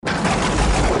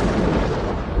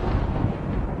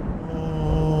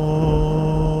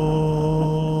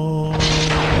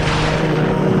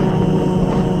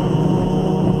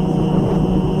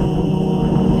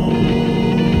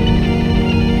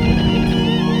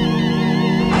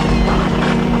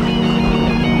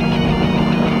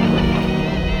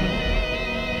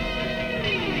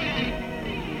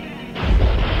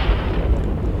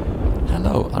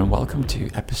to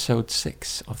episode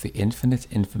 6 of the Infinite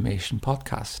Information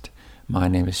Podcast. My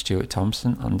name is Stuart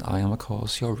Thompson and I am of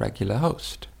course your regular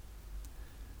host.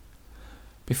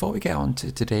 Before we get on to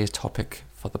today's topic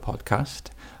for the podcast,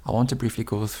 I want to briefly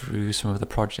go through some of the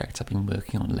projects I've been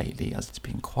working on lately, as it's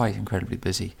been quite incredibly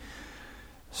busy.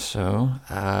 So,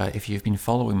 if you've been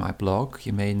following my blog,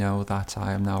 you may know that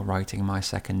I am now writing my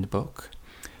second book.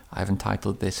 I've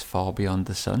entitled this Far Beyond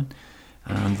the Sun,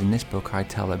 and in this book I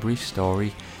tell a brief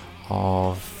story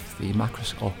of the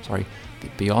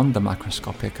beyond the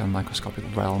macroscopic and microscopic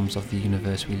realms of the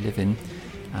universe we live in,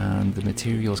 and the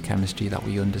materials chemistry that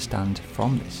we understand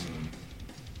from this.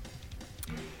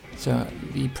 So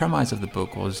the premise of the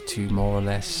book was to more or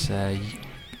less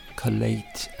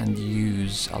collate and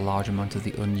use a large amount of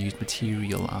the unused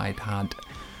material I'd had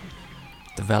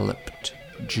developed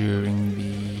during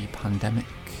the pandemic.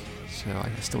 So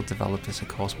I still developed this, of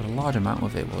course, but a large amount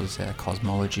of it was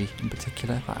cosmology in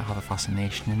particular. I have a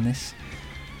fascination in this.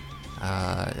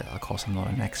 Of course, I'm not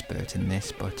an expert in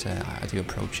this, but I do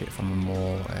approach it from a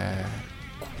more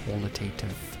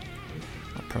qualitative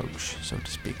approach, so to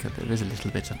speak. There is a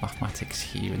little bit of mathematics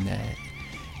here and there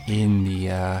in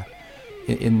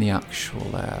the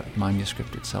actual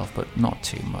manuscript itself, but not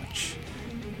too much.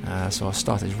 So I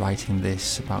started writing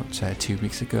this about 2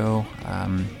 weeks ago.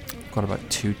 Got about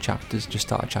 2 chapters, just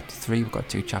started chapter 3, we've got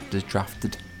 2 chapters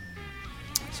drafted,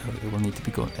 so it will need to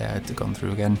be gone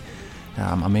through again.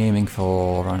 I'm aiming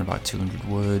for around about 200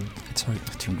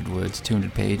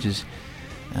 pages,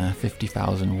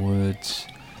 50,000 words,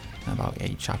 about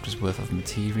 8 chapters worth of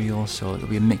material, so it'll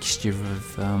be a mixture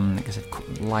of, like I said,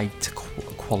 light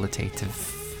qualitative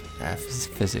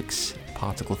physics,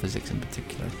 particle physics in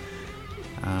particular,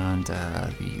 and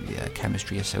the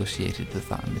chemistry associated with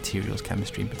that, and materials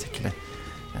chemistry in particular.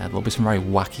 There'll be some very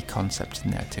wacky concepts in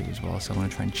there too as well, so I'm going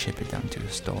to try and chip it down to a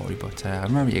story, but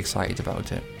I'm very excited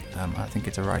about it. I think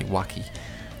it's a very wacky,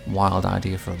 wild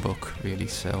idea for a book, really,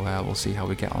 so we'll see how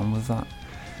we get on with that.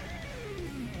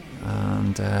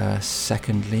 And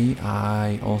secondly,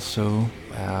 I also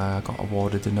got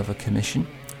awarded another commission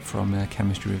from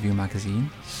Chemistry Review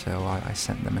magazine, so I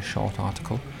sent them a short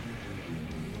article.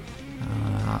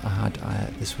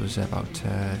 This was about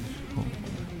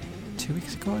 2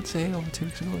 weeks ago, I'd say, over 2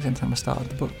 weeks ago, the same time I started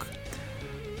the book.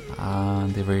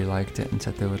 And they really liked it and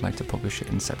said they would like to publish it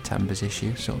in September's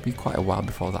issue, so it'll be quite a while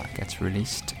before that gets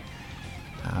released.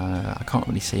 I can't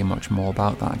really say much more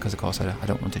about that because, of course, I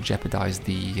don't want to jeopardise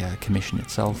the commission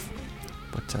itself.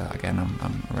 But again,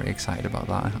 I'm very excited about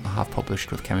that. I have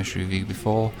published with Chemistry Review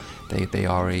before. They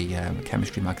are a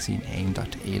chemistry magazine aimed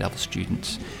at A-level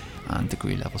students and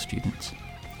degree-level students,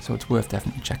 so it's worth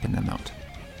definitely checking them out.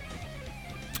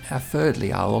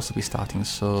 Thirdly, I'll also be starting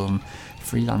some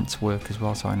freelance work as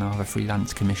well, so I now have a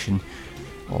freelance commission,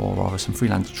 or rather some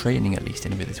freelance training at least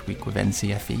anyway this week, with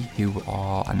NCFE, who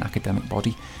are an academic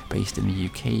body based in the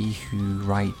UK who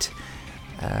write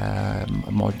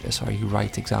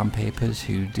exam papers,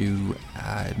 who do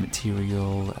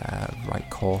write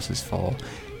courses for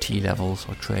T-levels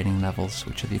or training levels,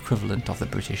 which are the equivalent of the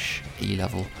British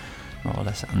E-level, more or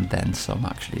less, and then some.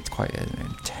 Actually, it's quite an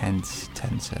intense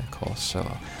course, so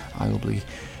I will be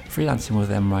freelancing with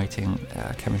them, writing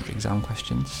chemistry exam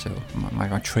questions. So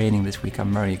my training this week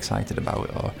I'm very excited about,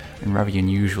 and very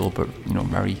unusual, but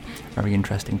very, very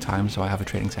interesting time. So I have a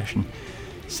training session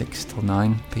 6 till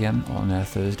 9 p.m. on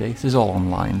Thursday. This is all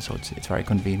online, so it's very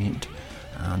convenient.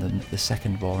 And then the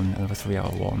second one, another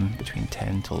 3-hour one, between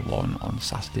 10 till 1 on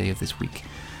Saturday of this week.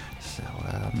 So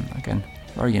again,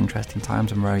 very interesting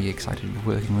times. I'm very excited to be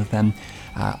working with them.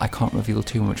 I can't reveal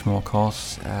too much more, of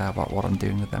course, about what I'm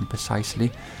doing with them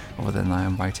precisely, other than I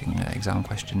am writing exam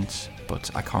questions, but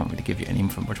I can't really give you any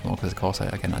info much more because, of course, I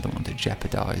don't want to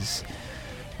jeopardise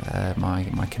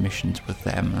my commissions with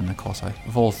them. And of course,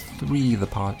 of all 3 of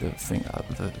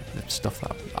the stuff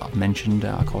that I've mentioned,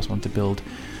 I of course want to build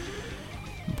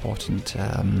important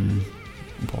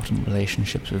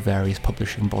relationships with various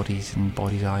publishing bodies and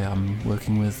bodies I am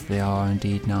working with. They are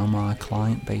indeed now my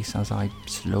client base as I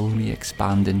slowly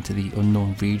expand into the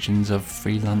unknown regions of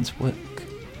freelance work.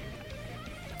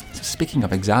 So speaking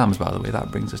of exams, by the way,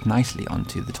 that brings us nicely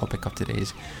onto the topic of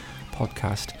today's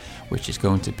podcast, which is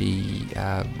going to be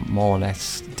more or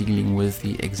less dealing with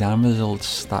the exam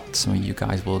results that some of you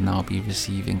guys will now be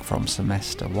receiving from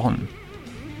semester 1.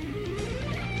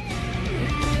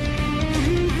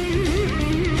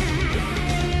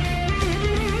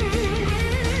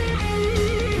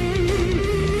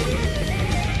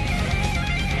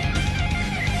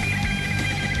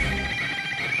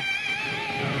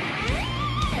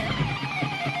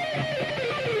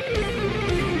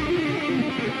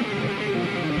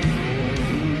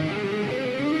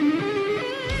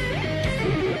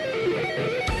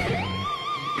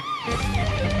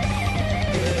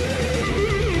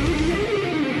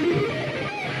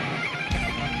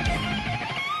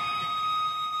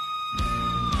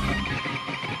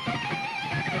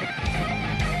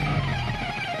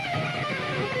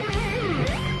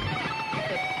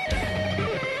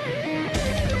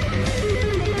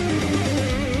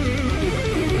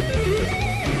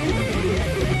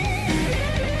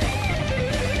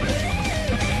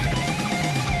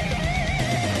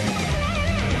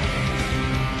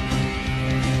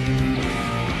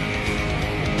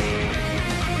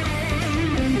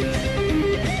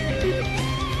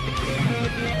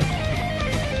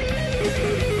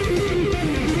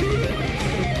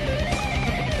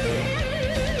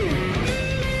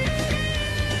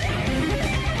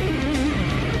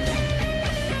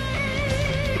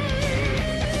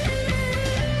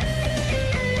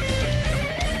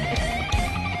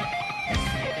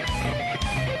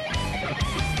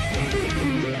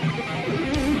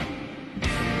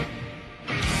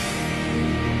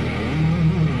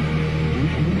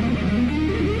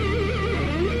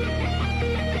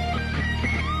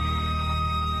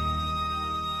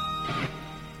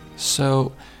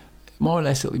 So, more or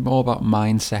less, it'll be more about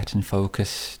mindset and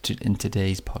focus in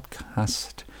today's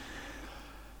podcast.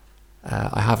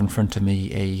 I have in front of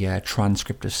me a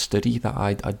transcript of study that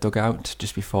I dug out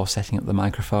just before setting up the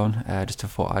microphone. Just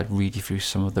thought I'd read you through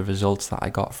some of the results that I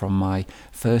got from my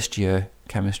first year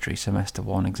chemistry semester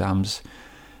 1 exams,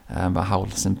 about how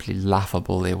simply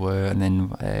laughable they were, and then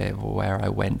where I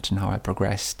went and how I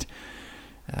progressed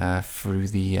through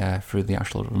the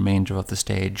actual remainder of the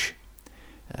stage.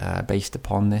 Based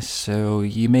upon this, so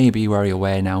you may be very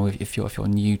aware now if you're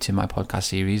new to my podcast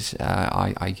series.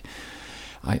 I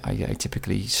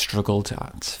typically struggled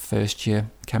at first year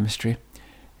chemistry.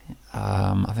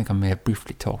 I think I may have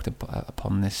briefly talked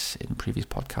upon this in previous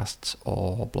podcasts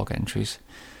or blog entries.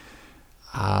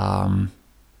 I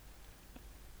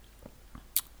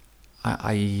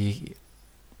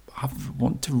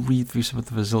want to read through some of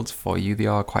the results for you. They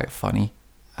are quite funny.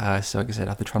 So like I said,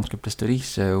 I have the transcript of study.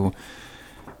 So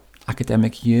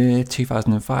academic year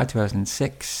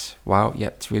 2005-2006. Wow,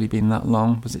 yep, it's really been that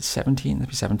long. Was it 17?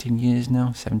 That'd be 17 years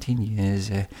now. 17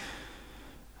 years.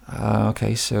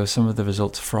 Okay, so some of the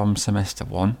results from semester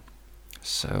 1.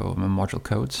 So my module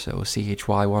code. So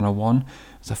CHY 101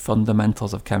 was the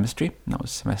fundamentals of chemistry. That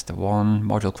was semester 1.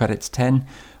 Module credits 10.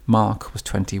 Mark was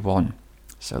 21.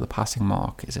 So the passing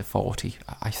mark is a 40.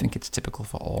 I think it's typical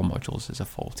for all modules is a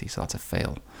 40, so that's a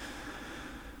fail.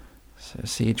 So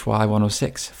CHY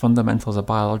 106, Fundamentals of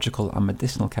Biological and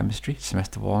Medicinal Chemistry,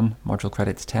 Semester 1, Module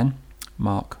Credits 10,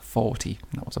 Mark 40,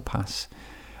 that was a pass.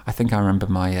 I think I remember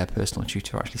my personal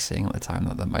tutor actually saying at the time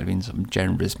that there might have been some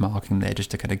generous marking there just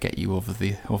to kind of get you over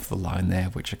the line there,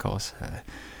 which of course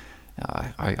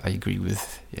I agree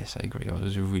with. Yes, I agree. I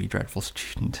was a really dreadful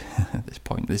student at this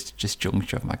point, this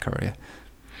juncture of my career.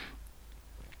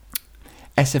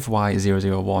 SFY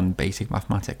 001, Basic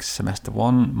Mathematics, Semester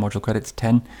 1, Module Credits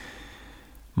 10,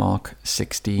 Mark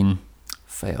 16,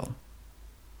 fail.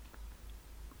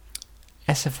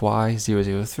 SFY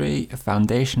 003,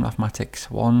 Foundation Mathematics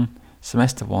 1,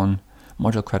 Semester 1,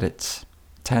 Module Credits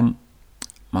 10,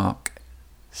 Mark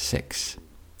 6.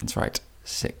 That's right,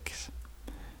 6.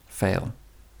 Fail.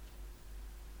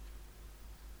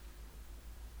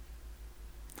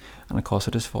 And of course,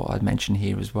 I just thought I'd mention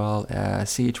here as well,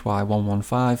 CHY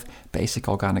 115, Basic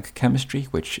Organic Chemistry,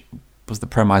 which was the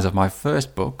premise of my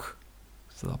first book.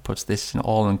 So that puts this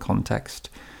all in context.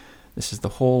 This is the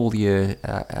whole year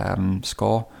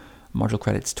score. Module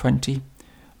credits 20,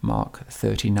 mark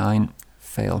 39,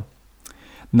 fail.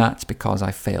 And that's because I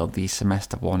failed the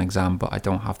semester 1 exam, but I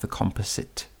don't have the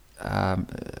composite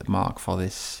mark for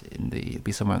this. It'll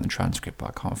be somewhere in the transcript, but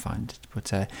I can't find it.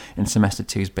 But in semester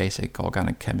 2's basic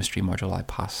organic chemistry module, I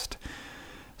passed.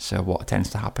 So what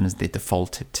tends to happen is they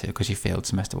defaulted to, because you failed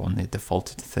semester 1, they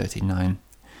defaulted to 39.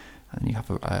 And you have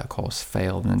a course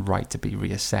failed and then right to be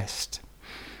reassessed.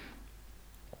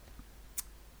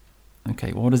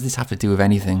 Okay, what does this have to do with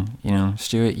anything? You know,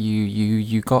 Stuart,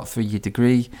 you got through your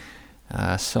degree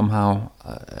somehow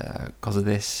because of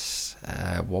this.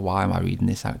 Well, why am I reading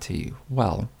this out to you?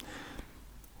 Well,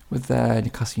 with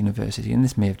Newcastle University, and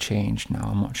this may have changed now,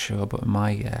 I'm not sure, but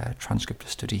my transcript of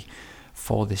study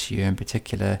for this year in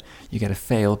particular, you get a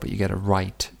fail, but you get a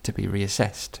right to be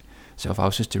reassessed. So if I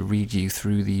was just to read you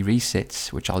through the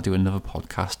resits, which I'll do another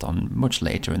podcast on much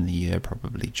later in the year,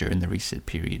 probably during the resit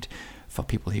period, for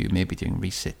people who may be doing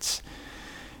resits.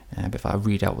 But if I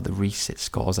read out what the resit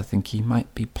scores, I think you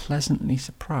might be pleasantly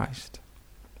surprised.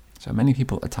 So many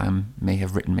people at the time may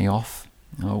have written me off.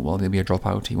 Oh, well, there'll be a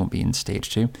dropout, he won't be in stage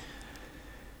 2.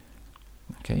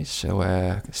 Okay, so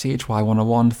CHY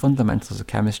 101, Fundamentals of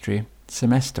Chemistry,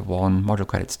 Semester 1, Module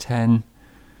Credits 10,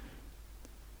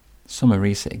 Summer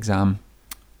Resit Exam,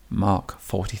 Mark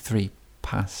 43,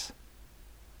 pass.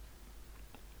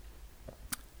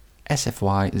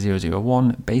 SFY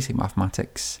 001, Basic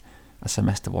Mathematics, a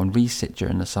Semester 1 Resit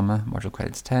during the summer, Module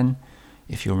Credits 10.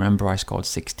 If you remember, I scored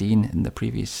 16 in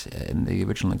the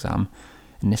original exam.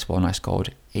 In this one, I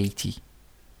scored 80,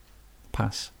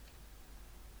 pass.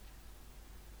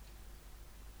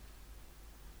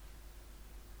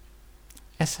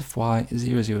 SFY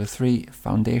 003,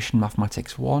 Foundation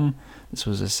Mathematics 1. This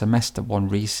was a Semester 1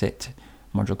 Resit,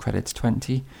 Module Credits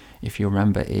 20. If you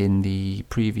remember, in the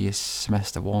previous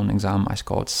Semester 1 exam, I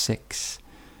scored 6.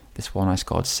 This one I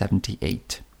scored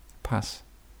 78. Pass.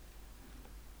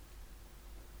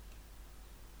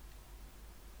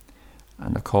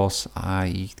 And of course,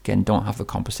 I, again, don't have the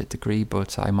composite degree,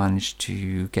 but I managed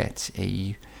to get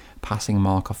a passing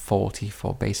mark of 40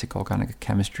 for basic organic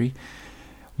chemistry.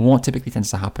 What typically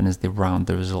tends to happen is they round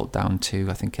the result down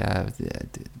to, I think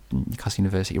Newcastle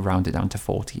University round it down to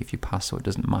 40 if you pass, so it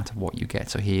doesn't matter what you get.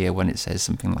 So here, when it says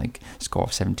something like score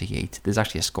of 78, there's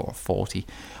actually a score of 40,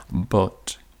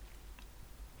 but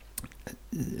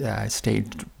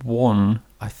stage 1,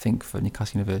 I think, for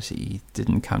Newcastle University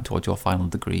didn't count towards your final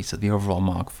degree, so the overall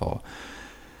mark for,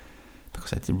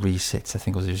 because I did resits, I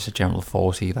think it was just a general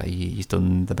 40, that he's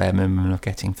done the bare minimum of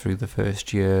getting through the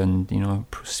first year, and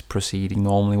proceeding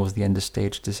normally was the end of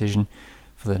stage decision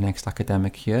for the next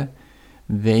academic year.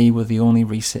 They were the only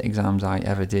resit exams I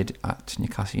ever did at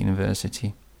Newcastle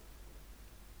University.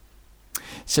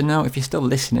 So now, if you're still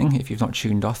listening, if you've not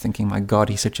tuned off thinking, my God,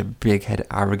 he's such a big-head,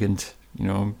 arrogant,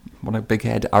 what a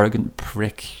big-head, arrogant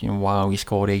prick, wow, he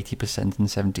scored 80% and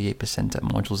 78% at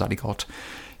modules that he got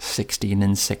 16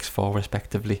 and 6-4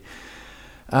 respectively.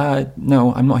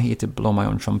 No, I'm not here to blow my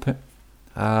own trumpet.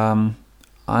 I'm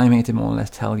here to more or less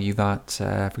tell you that,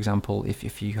 for example,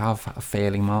 if you have a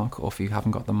failing mark, or if you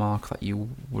haven't got the mark that you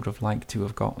would have liked to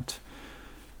have got,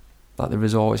 that there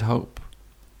is always hope.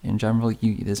 In general,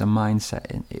 there's a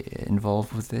mindset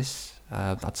involved with this.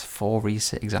 That's 4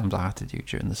 resit exams I had to do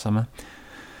during the summer.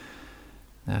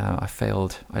 I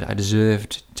failed. I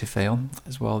deserved to fail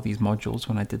as well, these modules,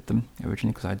 when I did them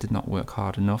originally, because I did not work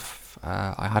hard enough.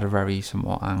 I had a very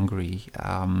somewhat angry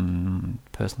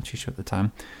personal tutor at the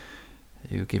time,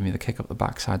 who gave me the kick up the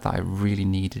backside that I really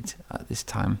needed at this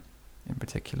time in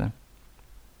particular.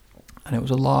 And it was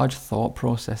a large thought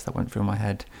process that went through my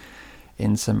head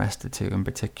in semester 2 in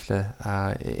particular.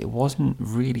 It wasn't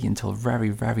really until very,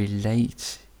 very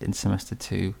late in semester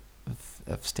 2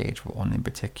 of stage 1 in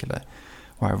particular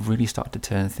where I really started to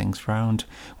turn things around.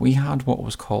 We had what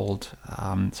was called,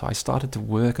 so I started to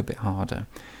work a bit harder,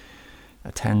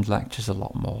 attend lectures a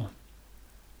lot more.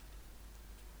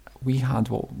 We had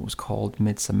what was called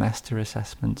mid-semester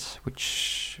assessments,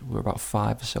 which were about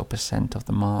 5% or so of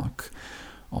the mark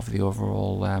of the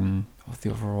overall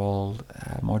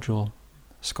module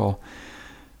score.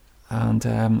 And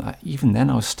even then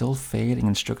I was still failing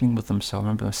and struggling with them. So I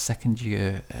remember second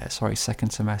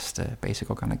semester basic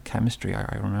organic chemistry,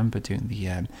 I remember doing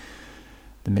the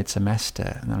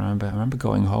mid-semester, and I remember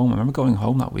going home. I remember going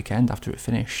home that weekend after it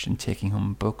finished and taking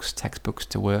home textbooks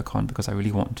to work on, because I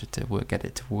really wanted to get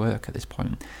it to work at this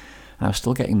point. And I was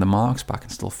still getting the marks back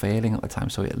and still failing at the time,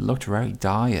 so it looked very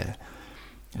dire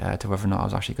to whether or not I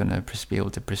was actually going to be able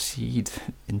to proceed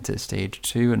into stage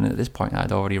 2. And at this point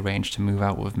I'd already arranged to move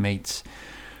out with mates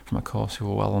from a course who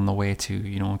were well on the way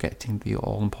to getting the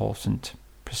all-important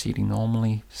proceeding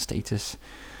normally status.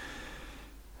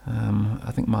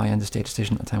 I think my end of stage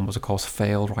decision at the time was a course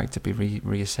failed, right to be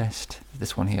reassessed.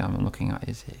 This one here I'm looking at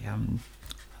is an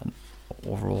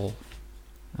overall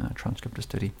transcript of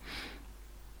study.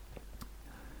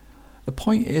 The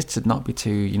point is to not be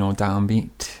too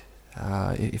downbeat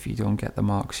if you don't get the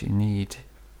marks you need.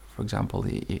 For example,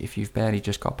 if you've barely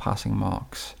just got passing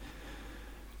marks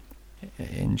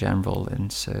in general in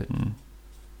certain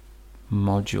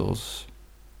modules,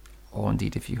 or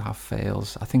indeed if you have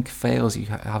fails, I think fails you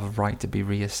have a right to be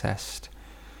reassessed.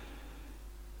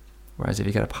 Whereas if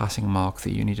you get a passing mark,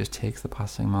 the uni just takes the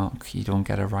passing mark, you don't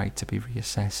get a right to be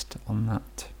reassessed on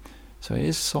that. So it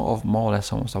is sort of more or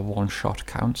less almost a one-shot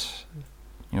count.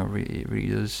 It really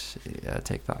does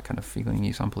take that kind of feeling.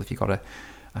 Example, if you got a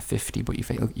 50 but you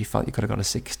felt you could have got a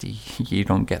 60, you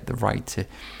don't get the right to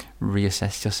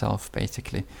reassess yourself,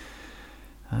 basically.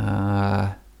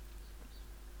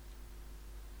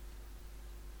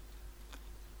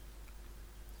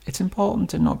 It's important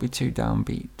to not be too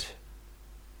downbeat.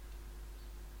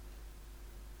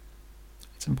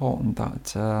 It's important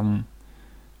that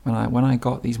when I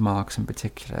got these marks in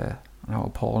particular, how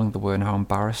appalling they were and how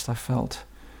embarrassed I felt,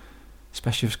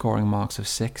 especially with scoring marks of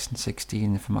 6 and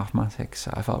 16 for mathematics.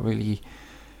 I felt really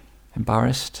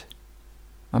embarrassed.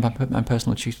 My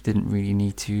personal tutor didn't really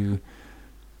need to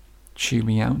chew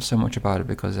me out so much about it,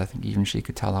 because I think even she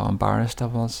could tell how embarrassed I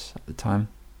was at the time.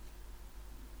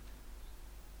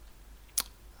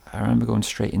 I remember going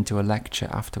straight into a lecture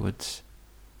afterwards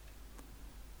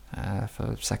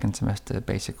for second semester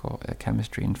basic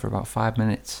chemistry, and for about 5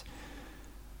 minutes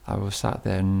I was sat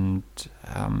there and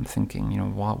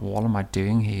thinking, what am I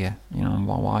doing here?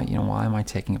 Why am I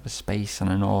taking up a space in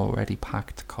an already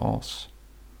packed course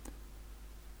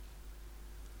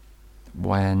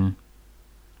when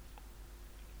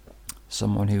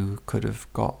someone who could have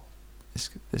got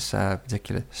this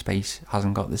particular space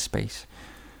hasn't got this space,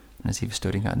 and is either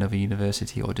studying at another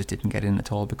university or just didn't get in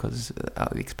at all because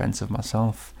at the expense of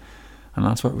myself. And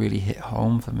that's what really hit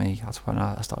home for me. That's when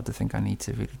I started to think I need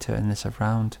to really turn this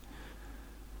around.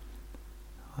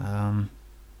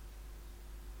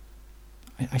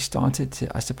 I started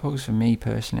to, I suppose for me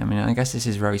personally, I mean, I guess this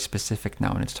is very specific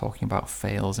now, and it's talking about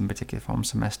fails in particular from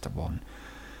semester 1,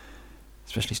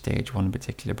 especially stage 1 in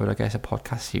particular, but I guess a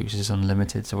podcast series is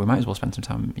unlimited, so we might as well spend some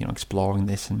time, exploring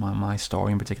this and my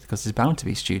story in particular, because there's bound to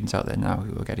be students out there now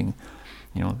who are getting,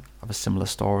 of a similar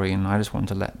story, and I just want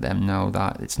to let them know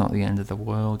that it's not the end of the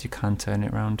world, you can turn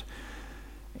it around.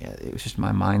 Yeah, it was just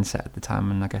my mindset at the time,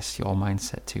 and I guess your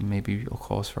mindset too, maybe, of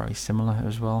course, very similar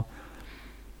as well.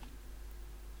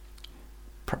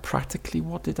 Practically,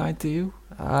 what did I do?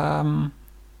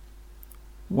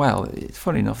 Well, it's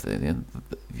funny enough, the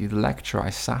lecture I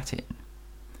sat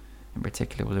in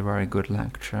particular, was a very good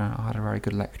lecturer. I had a very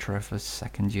good lecturer for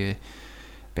second year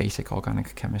basic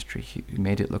organic chemistry who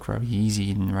made it look very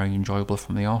easy and very enjoyable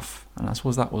from the off. And I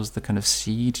suppose that was the kind of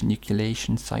seed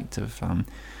nucleation site of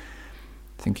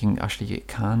thinking, actually, it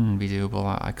can be doable.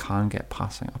 I can get a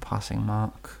passing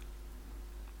mark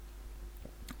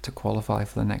to qualify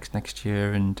for the next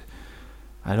year, and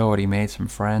I'd already made some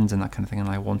friends and that kind of thing, and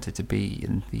I wanted to be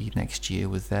in the next year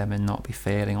with them and not be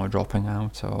failing or dropping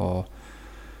out, or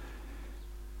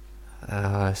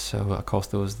so of course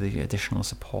there was the additional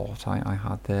support I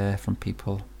had there from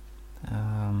people.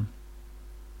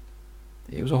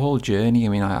 It was a whole journey. I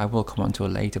mean, I will come on to a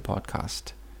later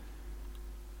podcast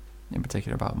in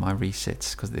particular about my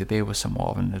resits, because they were somewhat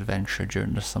of an adventure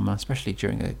during the summer, especially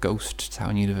during a ghost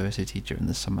town university during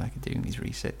the summer, doing these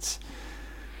resits.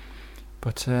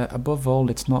 But above all,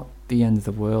 it's not the end of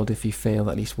the world if you fail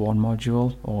at least one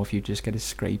module, or if you just get a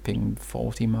scraping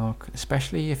 40 mark,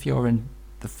 especially if you're in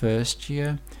the first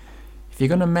year. If you're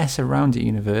going to mess around at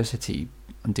university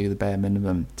and do the bare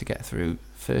minimum to get through,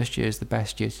 first year is the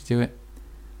best year to do it.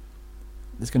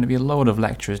 There's going to be a load of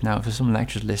lecturers now. For some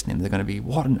lecturers listening, they're going to be,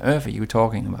 what on earth are you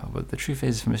talking about? But the truth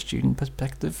is, from a student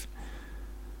perspective,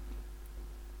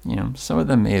 some of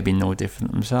them may have been no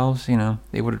different themselves.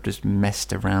 They would have just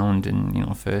messed around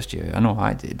in first year. I know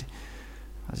I did,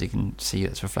 as you can see,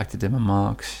 it's reflected in my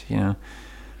marks.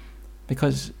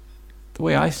 Because the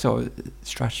way I saw it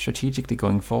strategically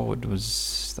going forward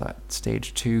was that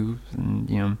stage 2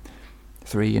 and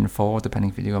 3 and 4,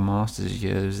 depending if you do a master's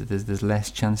years, there's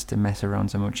less chance to mess around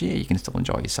so much. Yeah, you can still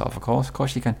enjoy yourself, of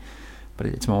course you can, but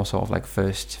it's more sort of like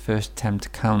first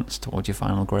attempt counts towards your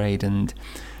final grade, and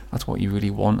that's what you really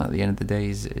want at the end of the day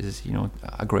is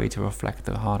a grade to reflect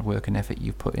the hard work and effort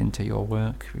you put into your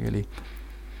work, really.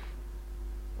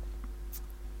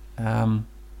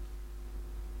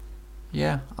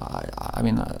 Yeah, I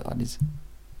mean, that is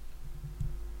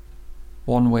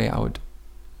one way I would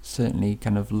certainly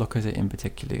kind of look at it in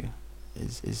particular,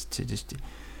 is to just,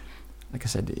 like I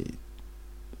said,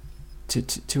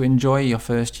 to enjoy your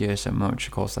first year so much.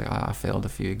 Of course, like I failed a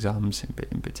few exams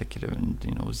in particular, and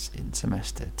was in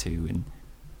semester 2 and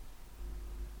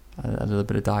a little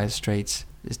bit of dire straits,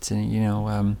 is to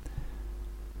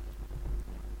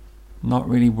not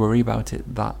really worry about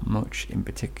it that much in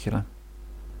particular.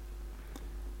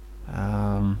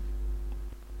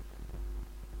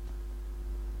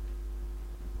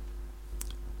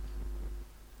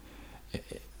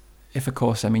 If, of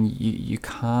course, I mean, you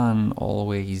can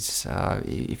always,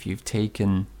 if you've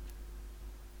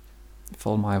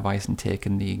followed my advice and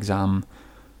taken the exam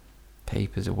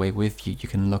papers away with you, you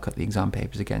can look at the exam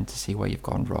papers again to see where you've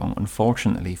gone wrong.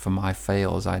 Unfortunately, for my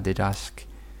fails, I did ask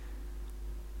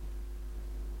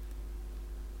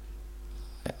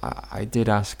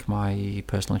my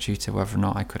personal tutor whether or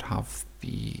not I could have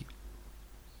the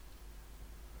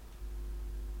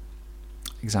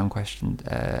exam question,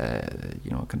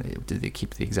 did they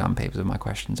keep the exam papers of my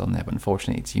questions on there? But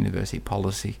unfortunately, it's university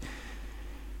policy.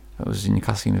 It was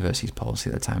Newcastle University's policy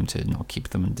at the time to not keep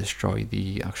them and destroy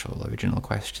the actual original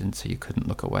questions, so you couldn't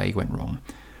look at where you went wrong.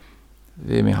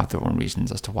 They may have their own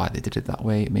reasons as to why they did it that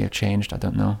way. It may have changed, I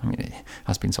don't know. I mean, it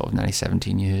has been sort of nearly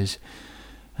 17 years.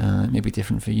 It may be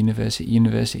different for university.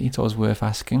 It's always worth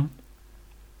asking.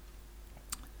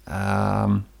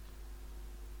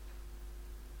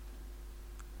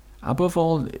 Above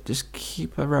all, just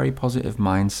keep a very positive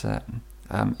mindset.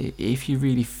 If you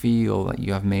really feel that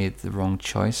you have made the wrong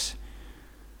choice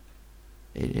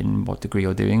in what degree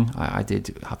you're doing, I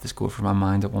did have this go through my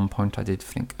mind at one point. I did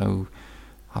think,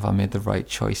 have I made the right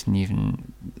choice? And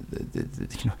even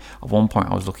at one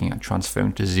point I was looking at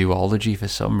transferring to zoology for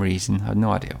some reason. I had no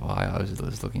idea why I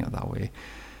was looking at it that way.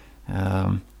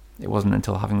 It wasn't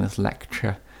until having this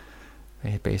lecture,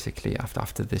 basically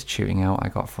after this chewing out I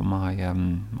got from my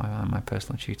my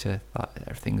personal tutor,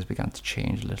 that things began to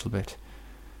change a little bit.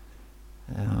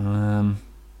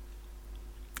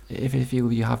 If you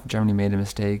feel you have generally made a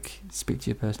mistake, speak to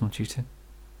your personal tutor.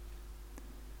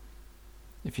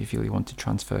 if you feel you want to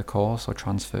transfer course or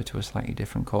transfer to a slightly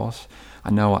different course.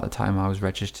 I know at the time I was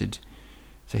registered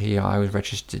to here, I was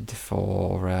registered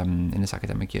for, in this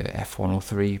academic year,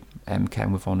 F103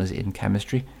 Chem with honours in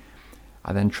chemistry.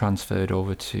 I then transferred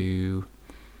over to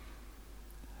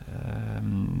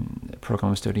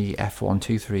programme of study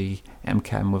F123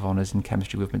 Chem with honours in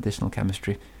chemistry with medicinal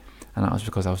chemistry, and that was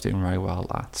because I was doing very well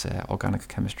at organic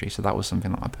chemistry. So that was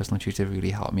something that my personal tutor really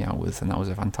helped me out with, and that was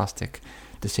a fantastic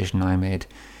decision I made.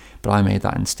 But I made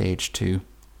that in stage 2.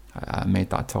 I made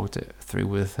that, talked it through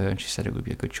with her, and she said it would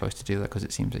be a good choice to do that because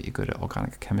it seems that you're good at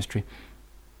organic chemistry.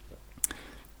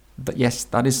 But yes,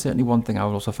 that is certainly one thing I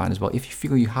would also find as well. If you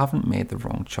feel you haven't made the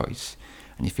wrong choice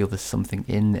and you feel there's something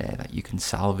in there that you can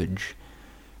salvage,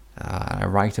 I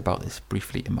write about this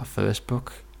briefly in my first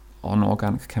book on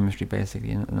organic chemistry,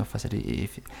 basically. Enough I said,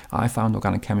 if I found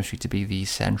organic chemistry to be the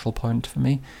central point for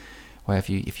me, where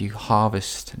if you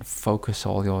harvest and focus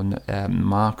all your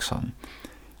marks on,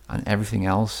 and everything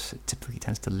else typically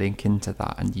tends to link into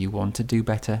that, and you want to do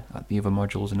better at the other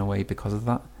modules in a way because of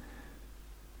that.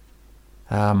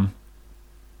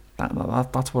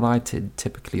 That's what I did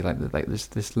typically, like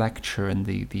this lecture and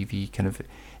the kind of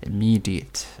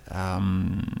immediate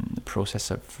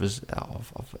process of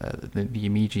the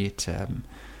immediate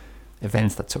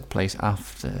events that took place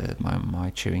after my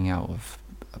chewing out of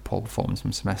a poor performance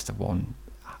from semester 1,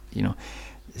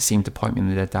 seemed to point me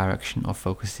in the direction of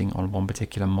focusing on one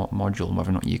particular module and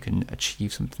whether or not you can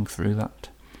achieve something through that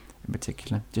in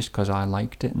particular, just because I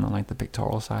liked it and I liked the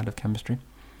pictorial side of chemistry.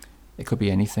 It could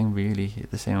be anything really,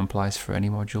 the same applies for any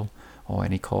module or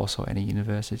any course or any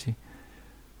university.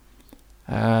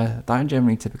 That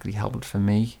generally typically helped for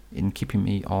me in keeping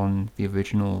me on the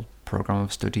original programme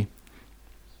of study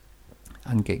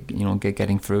and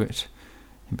getting through it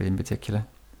in particular.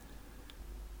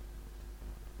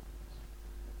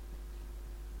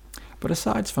 But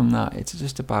aside from that, it's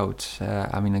just about,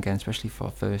 again, especially for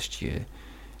first year,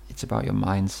 it's about your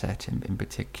mindset in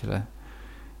particular.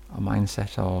 A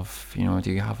mindset of,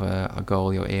 do you have a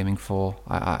goal you're aiming for?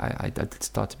 I did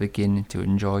start to begin to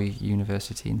enjoy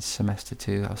university in semester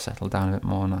 2. I settled down a bit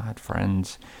more and I had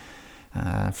friends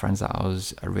that I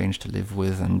was arranged to live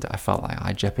with, and I felt like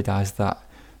I jeopardised that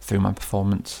through my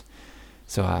performance.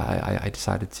 So I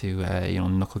decided to,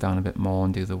 knuckle down a bit more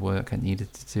and do the work I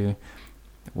needed to do.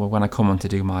 Well, when I come on to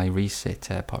do my resit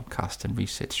podcast and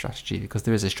resit strategy, because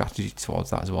there is a strategy towards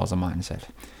that as well as a mindset.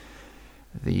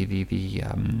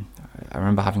 I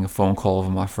remember having a phone call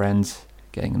with my friends,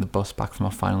 getting in the bus back from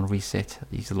our final resit,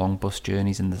 these long bus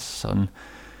journeys in the sun,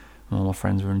 and all my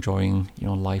friends were enjoying,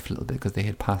 life a little bit because they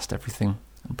had passed everything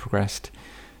and progressed.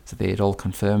 So they had all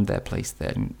confirmed their place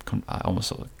there, and I almost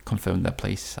sort of confirmed their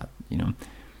place at,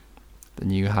 the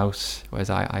new house, whereas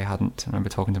I hadn't. I remember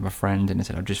talking to my friend and I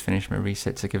said I've just finished my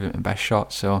resit to give it my best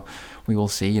shot, so we will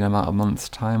see in about a month's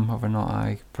time whether or not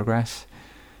I progress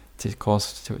to the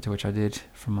course to which I did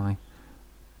from my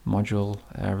module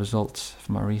results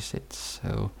for my resits.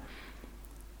 So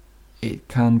it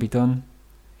can be done,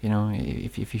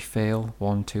 if you fail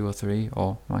 1, 2 or 3,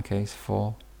 or in my case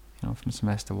 4, from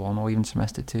semester 1 or even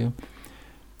semester 2,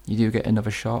 you do get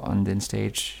another shot. And in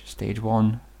stage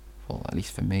 1, well, at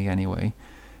least for me anyway,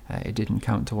 it didn't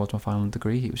count towards my final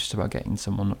degree. It was just about getting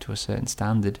someone up to a certain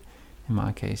standard. In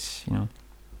my case,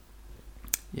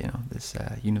 this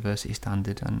university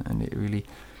standard, and it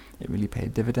really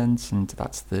paid dividends. And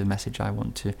that's the message I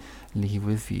want to leave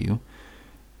with you,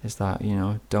 is that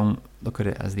don't look at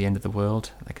it as the end of the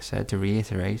world. Like I said, to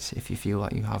reiterate, if you feel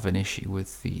like you have an issue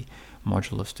with the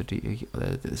module of study,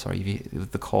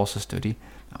 with the course of study,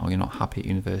 or you're not happy at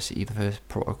university, the first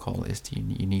protocol is you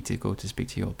need to go to speak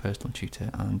to your personal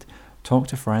tutor and talk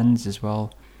to friends as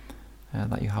well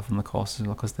that you have on the course as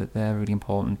well, because they're really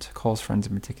important. Course friends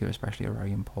in particular especially are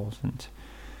very important.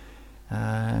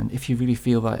 And if you really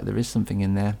feel that there is something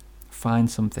in there,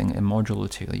 find something, a module or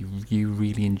two that you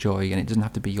really enjoy, and it doesn't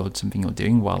have to be something you're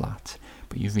doing well at,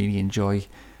 but you really enjoy,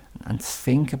 and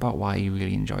think about why you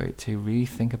really enjoy it too. Really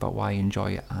think about why you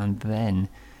enjoy it, and then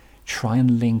try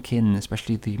and link in,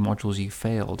 especially the modules you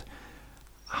failed.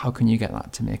 How can you get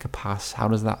that to make a pass? How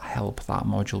does that help that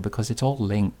module? Because it's all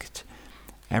linked.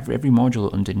 Every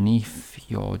module underneath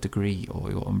your degree or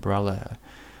your umbrella,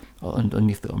 or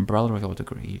underneath the umbrella of your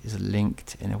degree, is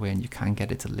linked in a way, and you can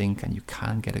get it to link, and you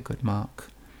can get a good mark.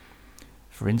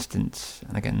 For instance,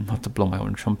 and again, not to blow my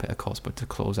own trumpet, of course, but to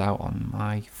close out on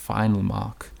my final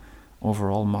mark,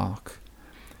 overall mark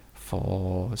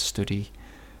for study,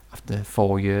 after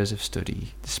 4 years of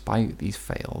study, despite these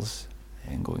fails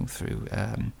and going through,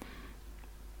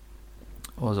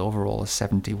 was overall a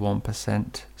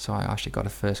 71%. So I actually got a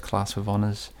first class with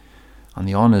honours And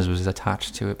the honours was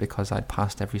attached to it because I'd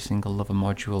passed every single other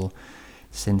module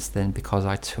since then, because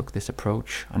I took this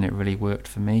approach, and it really worked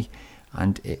for me,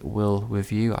 and it will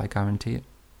with you, I guarantee it.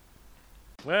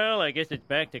 Well, I guess it's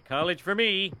back to college for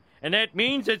me, and that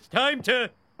means it's time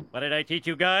to... What did I teach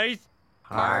you guys?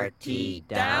 Party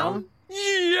down?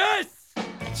 Yes!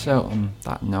 So on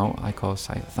that note, of course,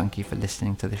 I thank you for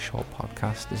listening to this short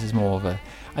podcast. This is more of a...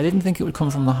 I didn't think it would come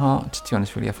from the heart, to be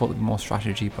honest with you. I thought it would be more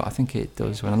strategy, but I think it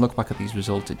does. When I look back at these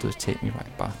results, it does take me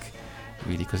right back,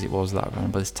 really, because it was that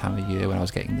around by this time of year when I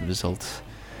was getting the results.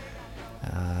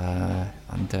 Yeah,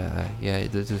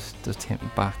 it does take me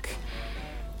back.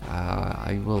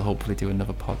 I will hopefully do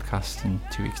another podcast in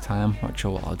 2 weeks' time. Not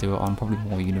sure what I'll do it on, probably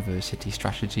more university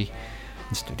strategy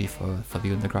and study for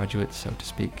the undergraduates, so to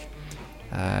speak.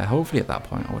 Hopefully at that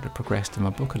point I would have progressed in my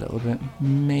book a little bit.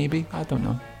 Maybe, I don't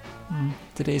know.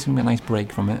 Today's going to be a nice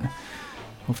break from it.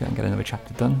 Hopefully I can get another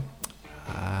chapter done.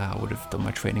 I would have done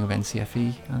my training with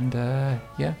NCFE, and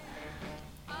yeah.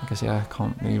 Like I say, I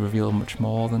can't really reveal much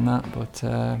more than that, but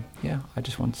yeah, I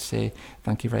just want to say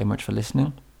thank you very much for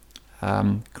listening.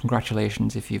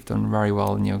 Congratulations if you've done very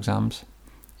well in your exams,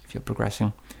 if you're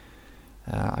progressing.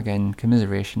 Again,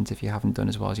 commiserations if you haven't done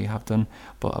as well as you have done,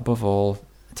 but above all,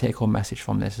 the take-home message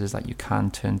from this is that you can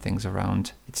turn things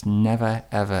around. It's never,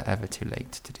 ever, ever too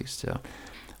late to do so,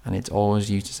 and it's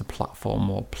always used as a platform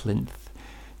or plinth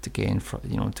to gain,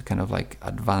 to kind of like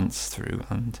advance through.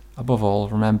 And above all,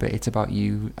 remember, it's about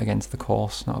you against the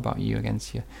course, not about you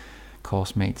against your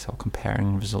course mates or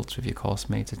comparing results with your course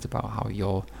mates. It's about how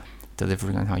you're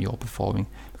delivering and how you're performing,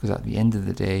 because at the end of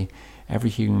the day, every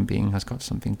human being has got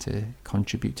something to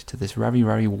contribute to this very,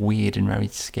 very weird and very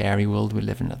scary world we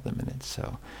live in at the minute.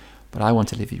 So, but I want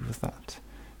to leave you with that.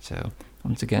 So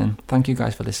once again, thank you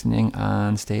guys for listening,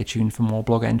 and stay tuned for more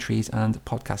blog entries and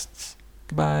podcasts.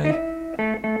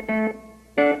 Goodbye.